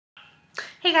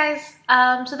Hey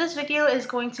guys, so this video is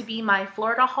going to be my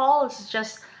Florida haul. This is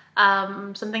just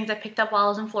some things I picked up while I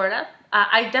was in Florida.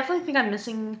 I definitely think I'm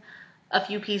missing a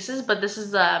few pieces, but this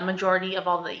is the majority of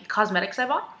all the cosmetics I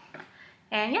bought.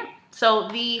 And yeah, so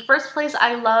the first place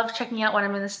I love checking out when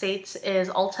I'm in the States is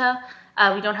Ulta.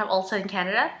 We don't have Ulta in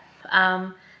Canada.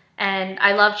 And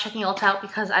I love checking Ulta out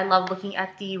because I love looking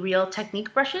at the Real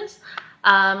Technique brushes.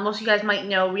 Most of you guys might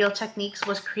know Real Techniques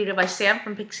was created by Sam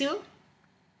from Pixiu,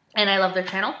 and I love their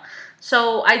channel.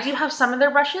 So I do have some of their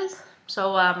brushes.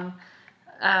 So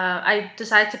I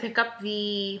decided to pick up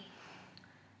the,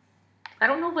 I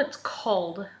don't know what it's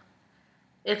called.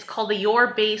 It's called the Your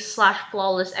Base /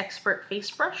 Flawless Expert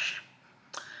Face Brush.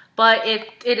 But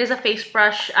it is a face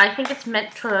brush. I think it's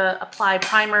meant to apply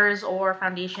primers or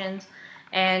foundations.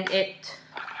 And it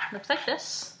looks like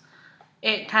this.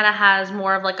 It kind of has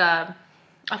more of like a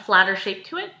flatter shape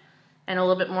to it and a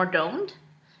little bit more domed.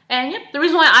 And yep, the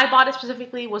reason why I bought it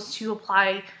specifically was to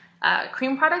apply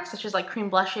cream products, such as like cream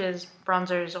blushes,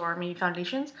 bronzers, or maybe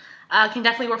foundations. Can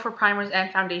definitely work for primers and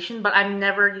foundation, but I'm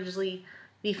never usually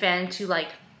the fan to like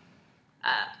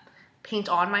paint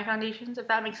on my foundations, if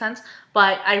that makes sense.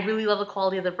 But I really love the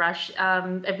quality of the brush.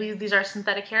 I believe these are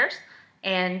synthetic hairs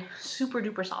and super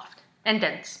duper soft and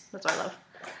dense. That's what I love.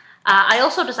 I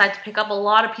also decided to pick up, a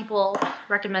lot of people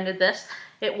recommended this.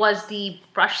 It was the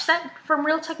brush set from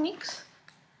Real Techniques.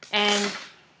 And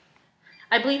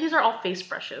I believe these are all face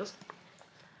brushes.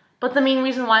 But the main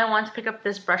reason why I wanted to pick up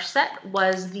this brush set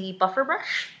was the buffer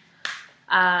brush,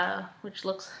 which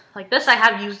looks like this. I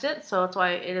have used it, so that's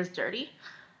why it is dirty.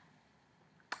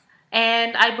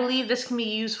 And I believe this can be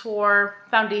used for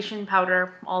foundation,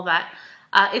 powder, all that.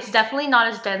 It's definitely not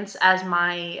as dense as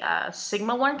my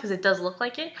Sigma one, because it does look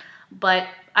like it. But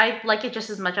I like it just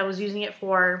as much. I was using it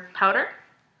for powder.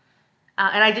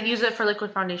 And I did use it for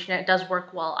liquid foundation, and it does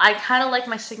work well. I kind of like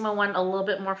my Sigma one a little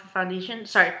bit more for foundation.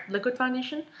 Sorry, liquid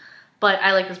foundation. But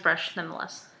I like this brush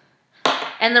nonetheless.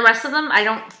 And the rest of them,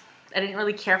 I didn't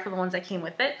really care for the ones that came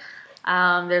with it.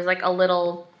 There's like a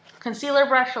little concealer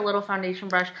brush, a little foundation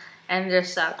brush, and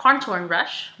this contouring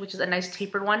brush, which is a nice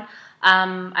tapered one.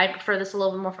 I prefer this a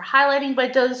little bit more for highlighting, but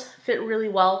it does fit really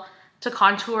well to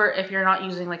contour if you're not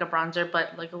using like a bronzer,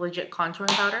 but like a legit contouring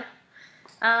powder.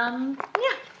 Yeah.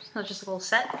 That's just a little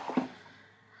set.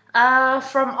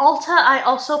 From Ulta, I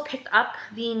also picked up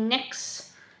the NYX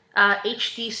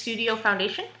HD Studio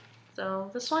Foundation. So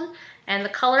this one. And the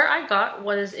color I got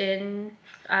was in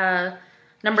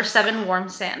number 7 Warm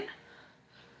Sand.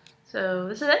 So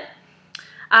this is it.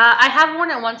 I have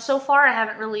worn it once so far. I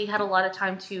haven't really had a lot of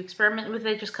time to experiment with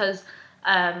it just because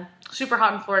super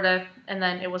hot in Florida, and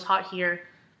then it was hot here,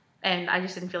 and I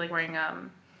just didn't feel like wearing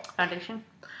foundation.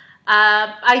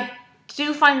 I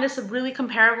do find this really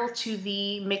comparable to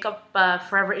the Makeup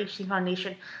Forever HD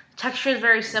foundation. The texture is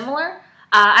very similar.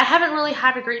 I haven't really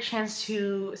had a great chance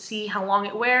to see how long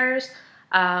it wears.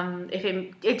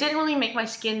 It didn't really make my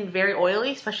skin very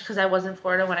oily, especially because I was in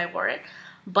Florida when I wore it.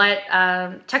 But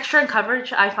texture and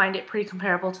coverage, I find it pretty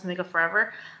comparable to Makeup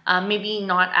Forever. Maybe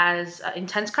not as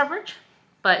intense coverage,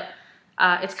 but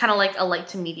it's kind of like a light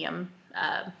to medium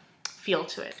feel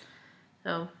to it.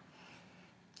 So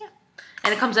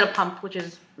and it comes in a pump, which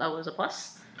is always a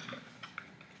plus.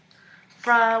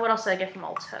 What else did I get from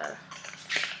Ulta?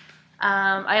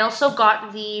 I also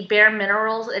got the Bare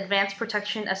Minerals Advanced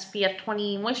Protection SPF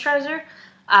 20 Moisturizer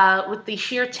with the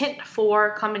Sheer Tint for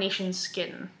combination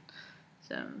skin.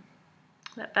 So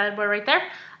that bad boy right there.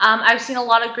 I've seen a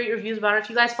lot of great reviews about it. If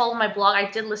you guys follow my blog,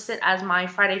 I did list it as my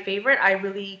Friday favorite. I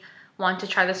really want to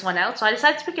try this one out, so I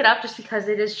decided to pick it up just because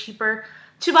it is cheaper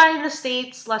to buy in the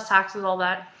States, less taxes, all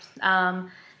that.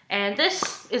 And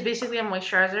this is basically a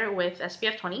moisturizer with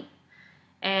SPF 20,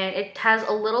 and it has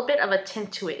a little bit of a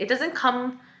tint to it. It doesn't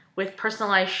come with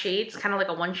personalized shades, kind of like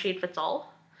a one shade fits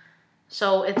all.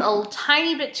 So it's a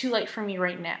tiny bit too light for me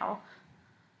right now,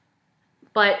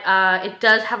 but it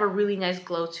does have a really nice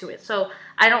glow to it. So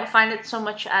I don't find it so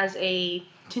much as a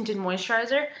tinted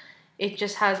moisturizer. It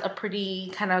just has a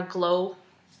pretty kind of glow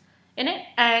in it,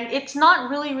 and it's not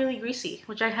really greasy,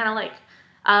 which I kind of like.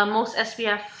 Most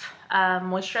SPF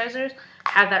moisturizers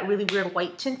have that really weird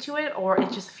white tint to it, or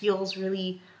it just feels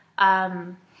really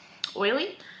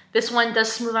oily. This one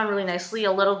does smooth on really nicely.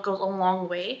 A little goes a long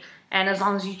way, and as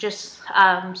long as you just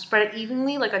spread it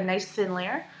evenly, like a nice thin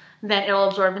layer, then it'll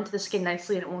absorb into the skin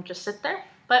nicely and it won't just sit there.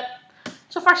 But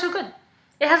so far so good.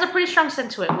 It has a pretty strong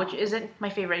scent to it, which isn't my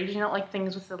favorite. I usually don't like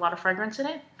things with a lot of fragrance in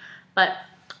it, but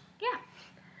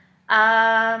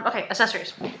yeah. Okay,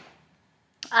 accessories.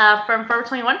 From Forever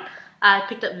 21, I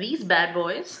picked up these bad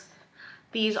boys.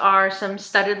 These are some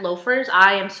studded loafers.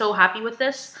 I am so happy with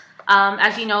this.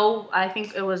 As you know, I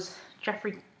think it was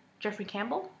Jeffrey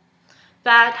Campbell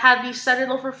that had the studded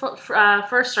loafer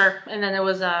first, and then it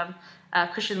was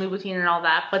Christian Louboutin and all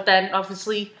that. But then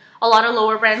obviously a lot of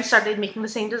lower brands started making the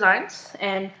same designs,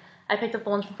 and I picked up the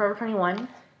ones from Forever 21.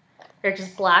 They're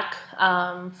just black,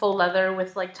 faux leather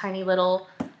with like tiny little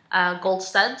gold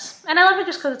studs, and I love it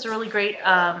just because it's a really great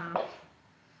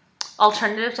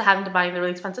alternative to having to buy the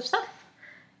really expensive stuff.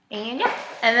 And yeah,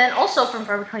 and then also from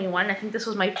Forever 21, I think this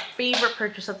was my favorite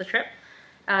purchase of the trip,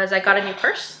 as I got a new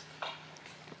purse.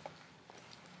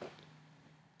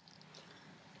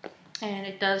 And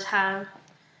it does have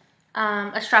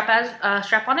a strap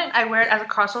on it. I wear it as a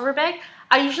crossover bag.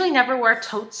 I usually never wear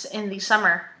totes in the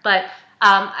summer, but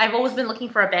I've always been looking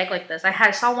for a bag like this.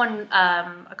 I saw one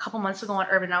a couple months ago on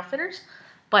Urban Outfitters,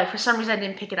 but for some reason I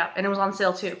didn't pick it up, and it was on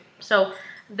sale too. So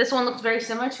this one looks very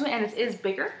similar to it, and it is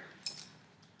bigger.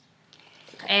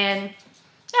 And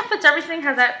yeah, fits everything.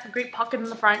 Has that great pocket in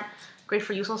the front. Great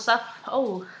for useful stuff.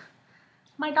 Oh,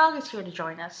 my dog is here to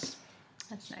join us.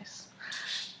 That's nice.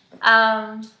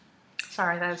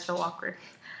 Sorry, that is so awkward.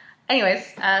 Anyways,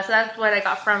 so that's what I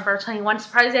got from Forever 21.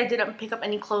 Surprisingly, I didn't pick up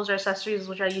any clothes or accessories,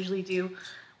 which I usually do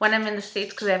when I'm in the States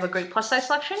because they have a great plus size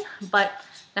selection, but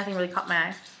nothing really caught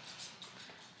my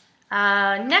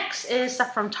eye. Next is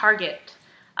stuff from Target.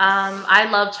 I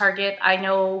love Target. I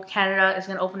know Canada is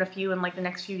going to open a few in like the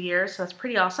next few years, so that's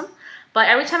pretty awesome. But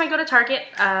every time I go to Target,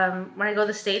 when I go to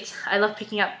the States, I love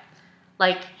picking up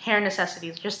like hair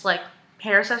necessities, just like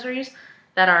hair accessories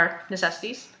that are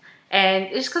necessities. And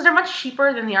it's because they're much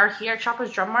cheaper than they are here at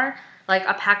Shoppers Drug Mart. Like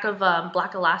a pack of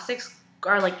black elastics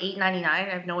are like $8.99. I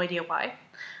have no idea why.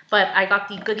 But I got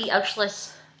the Goody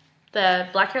Ouchless, the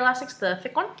black hair elastics, the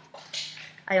thick one.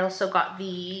 I also got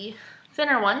the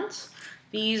thinner ones.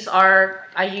 These are,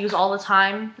 I use all the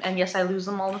time, and yes, I lose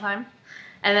them all the time.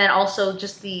 And then also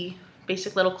just the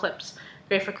basic little clips.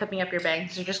 Great for clipping up your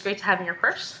bangs. They're just great to have in your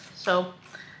purse. So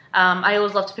I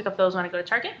always love to pick up those when I go to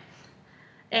Target.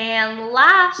 And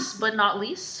last but not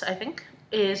least, I think,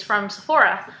 is from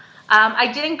Sephora.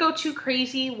 I didn't go too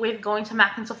crazy with going to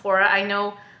MAC and Sephora. I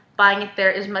know buying it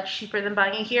there is much cheaper than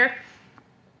buying it here,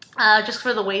 just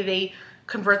for the way they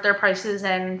convert their prices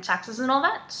and taxes and all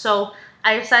that. So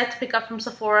I decided to pick up from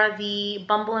Sephora the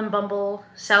Bumble and Bumble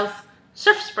South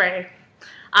Surf Spray.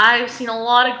 I've seen a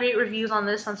lot of great reviews on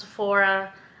this on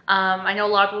Sephora. I know a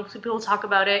lot of people talk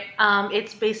about it.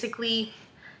 It's basically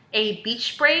a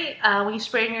beach spray. When you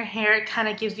spray it in your hair, it kind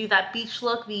of gives you that beach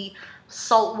look, the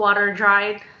saltwater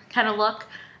dried kind of look.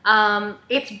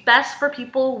 It's best for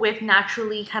people with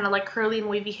naturally kind of like curly and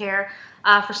wavy hair.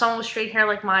 For someone with straight hair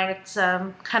like mine, it's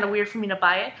kind of weird for me to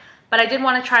buy it. But I did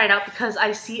want to try it out because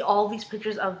I see all these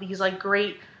pictures of these like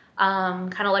great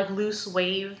kind of like loose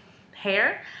wave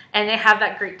hair, and they have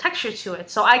that great texture to it.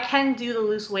 So I can do the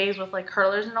loose waves with like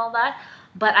curlers and all that,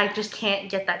 but I just can't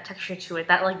get that texture to it,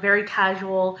 that like very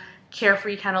casual,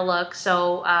 carefree kind of look.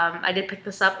 So I did pick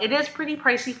this up. It is pretty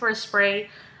pricey for a spray,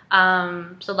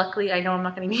 so luckily I know I'm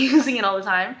not going to be using it all the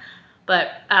time,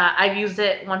 but I've used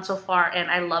it once so far and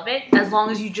I love it, as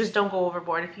long as you just don't go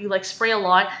overboard. If you like spray a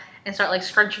lot and start like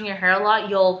scrunching your hair a lot,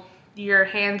 your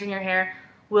hands and your hair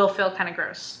will feel kind of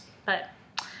gross. But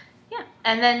yeah,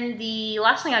 and then the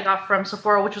last thing I got from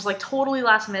Sephora, which was like totally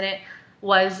last minute,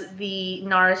 was the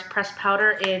Nars pressed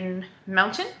powder in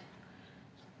Mountain.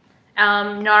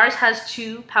 Nars has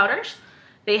two powders.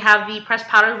 They have the pressed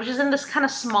powder, which is in this kind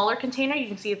of smaller container. You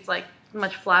can see it's like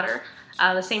much flatter.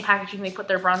 The same packaging they put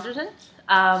their bronzers in.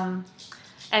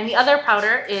 And the other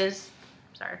powder is,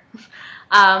 sorry,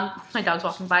 my dog's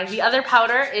walking by. The other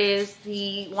powder is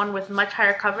the one with much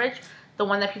higher coverage, the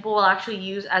one that people will actually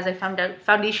use as a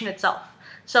foundation itself.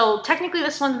 So technically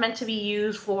this one's meant to be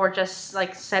used for just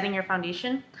like setting your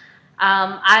foundation.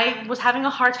 I was having a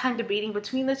hard time debating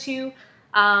between the two.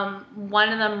 One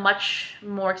of them much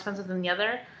more expensive than the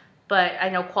other, but I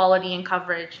know quality and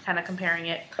coverage, kind of comparing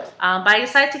it. But I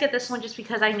decided to get this one just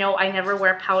because I know I never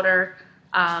wear powder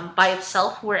by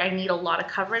itself where I need a lot of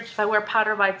coverage. If I wear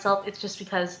powder by itself, it's just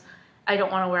because I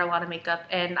don't want to wear a lot of makeup,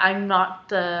 and I'm not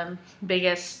the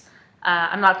biggest,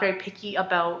 I'm not very picky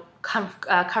about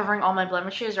covering all my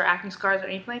blemishes or acne scars or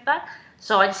anything like that.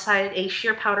 So I decided a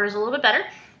sheer powder is a little bit better.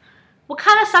 What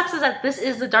kind of sucks is that this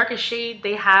is the darkest shade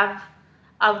they have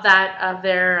of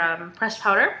their pressed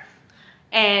powder,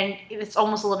 and it's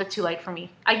almost a little bit too light for me.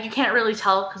 You can't really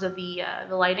tell because of the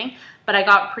lighting, but I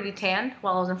got pretty tanned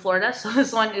while I was in Florida, so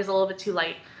this one is a little bit too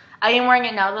light. I am wearing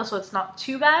it now though, so it's not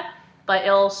too bad, but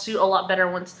it'll suit a lot better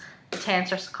once the tan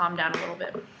starts to calm down a little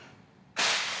bit.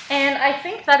 And I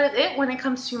think that is it when it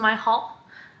comes to my haul.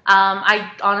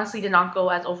 I honestly did not go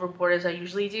as overboard as I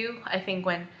usually do. I think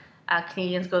when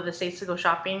Canadians go to the States to go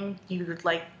shopping, you're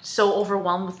like so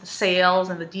overwhelmed with the sales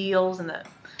and the deals and the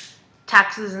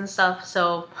taxes and stuff.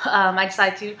 So I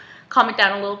decided to calm it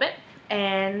down a little bit.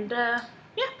 And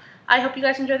yeah, I hope you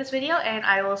guys enjoyed this video, and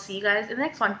I will see you guys in the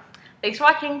next one. Thanks for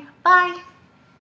watching. Bye!